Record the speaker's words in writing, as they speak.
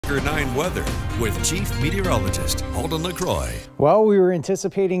Tracker 9 weather with Chief Meteorologist Holden LeCroy. Well, we were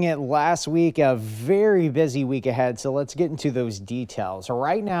anticipating it last week, a very busy week ahead, so let's get into those details.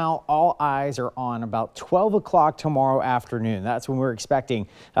 Right now, all eyes are on about 12 o'clock tomorrow afternoon. That's when we're expecting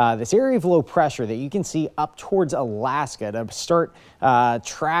this area of low pressure that you can see up towards Alaska to start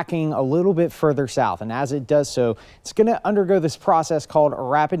tracking a little bit further south. And as it does so, it's going to undergo this process called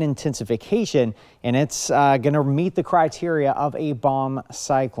rapid intensification, and it's going to meet the criteria of a bomb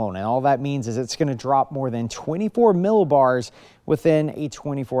cyclone. And all that means is it's going to drop more than 24 millibars within a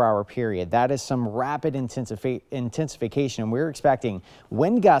 24-hour period. That is some rapid intensification. We're expecting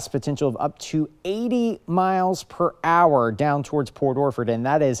wind gusts potential of up to 80 miles per hour down towards Port Orford, and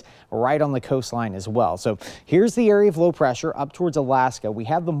that is right on the coastline as well. So here's the area of low pressure up towards Alaska. We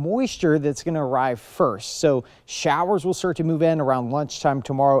have the moisture that's going to arrive first. So showers will start to move in around lunchtime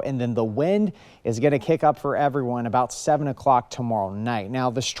tomorrow, and then the wind is going to kick up for everyone about 7 o'clock tomorrow night.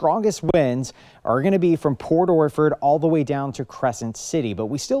 Now, the strongest winds are going to be from Port Orford all the way down to Crescent City, but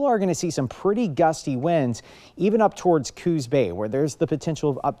we still are going to see some pretty gusty winds even up towards Coos Bay, where there's the potential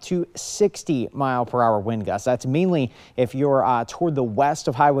of up to 60-mile-per-hour wind gusts. That's mainly if you're toward the west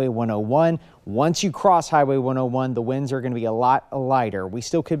of Highway 101. Once you cross Highway 101, the winds are going to be a lot lighter. We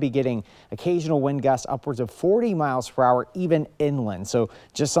still could be getting occasional wind gusts upwards of 40 miles per hour, even inland. So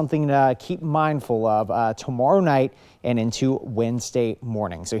just something to keep mindful of tomorrow night and into Wednesday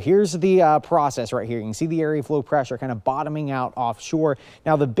morning. So here's the process right here. You can see the area of low pressure kind of bottoming out offshore.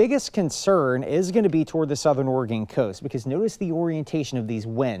 Now, the biggest concern is going to be toward the southern Oregon coast, because notice the orientation of these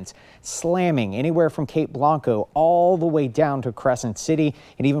winds slamming anywhere from Cape Blanco all the way down to Crescent City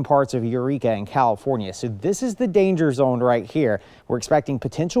and even parts of Eureka in California. So this is the danger zone right here. We're expecting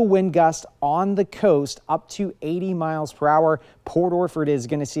potential wind gusts on the coast up to 80 miles per hour. Port Orford is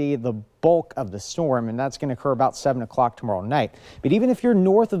going to see the bulk of the storm, and that's going to occur about 7 o'clock tomorrow night. But even if you're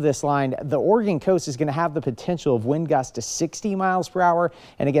north of this line, the Oregon coast is going to have the potential of wind gusts to 60 miles per hour.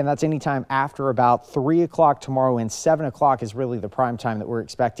 And again, that's anytime after about 3 o'clock tomorrow, and 7 o'clock is really the prime time that we're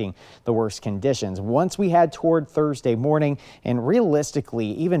expecting the worst conditions. Once we head toward Thursday morning, and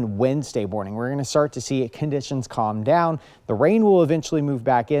realistically even Wednesday morning, we're going to start to see conditions calm down. The rain will eventually move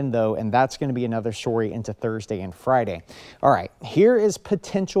back in though, and that's going to be another story into Thursday and Friday. All right, here is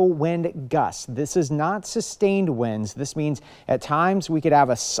potential wind gusts. This is not sustained winds. This means at times we could have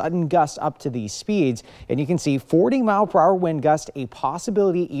a sudden gust up to these speeds, and you can see 40-mile-per-hour wind gust, a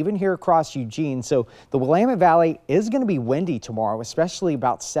possibility even here across Eugene. So the Willamette Valley is going to be windy tomorrow, especially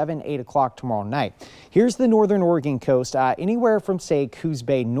about 7, 8 o'clock tomorrow night. Here's the northern Oregon coast, anywhere from say Coos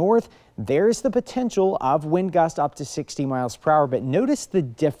Bay north. There's the potential of wind gusts up to 60 miles per hour, but notice the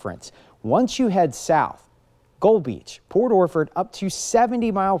difference. Once you head south, Gold Beach, Port Orford, up to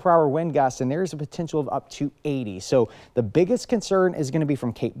 70-mile-per-hour wind gusts, and there's a potential of up to 80. So the biggest concern is going to be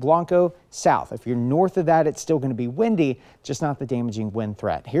from Cape Blanco south. If you're north of that, it's still going to be windy, just not the damaging wind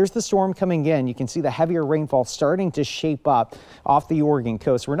threat. Here's the storm coming in. You can see the heavier rainfall starting to shape up off the Oregon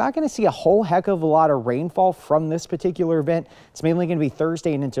coast. We're not going to see a whole heck of a lot of rainfall from this particular event. It's mainly going to be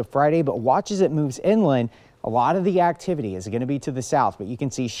Thursday and into Friday, but watch as it moves inland. A lot of the activity is going to be to the south, but you can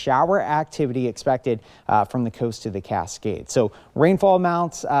see shower activity expected from the coast to the Cascades. So rainfall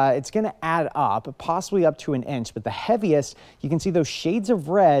amounts, it's going to add up, possibly up to an inch, but the heaviest, you can see those shades of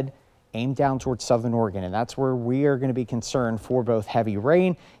red aimed down towards southern Oregon, and that's where we are going to be concerned for both heavy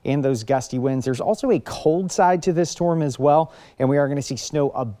rain and those gusty winds. There's also a cold side to this storm as well, and we are going to see snow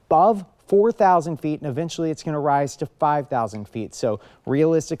above 4,000 feet, and eventually it's going to rise to 5,000 feet. So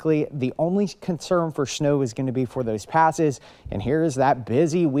realistically, the only concern for snow is going to be for those passes. And here's that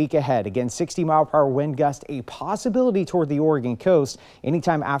busy week ahead. Again, 60-mile-per-hour wind gust, a possibility toward the Oregon coast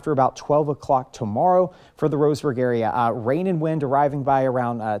anytime after about 12 o'clock tomorrow for the Roseburg area. Rain and wind arriving by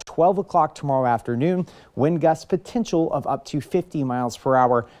around 12 o'clock tomorrow afternoon. Wind gust potential of up to 50 miles per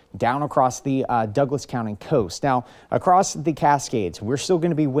hour down across the Douglas County coast. Now, across the Cascades, we're still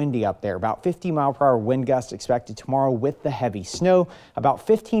going to be windy up there. About 50-mile-per-hour wind gusts expected tomorrow with the heavy snow. About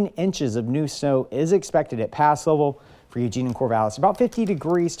 15 inches of new snow is expected at pass level for Eugene and Corvallis. About 50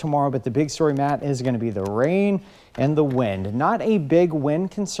 degrees tomorrow, but the big story, Matt, is going to be the rain and the wind. Not a big wind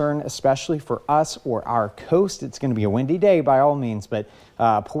concern, especially for us or our coast. It's going to be a windy day by all means, but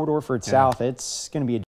Port Orford south, it's going to be a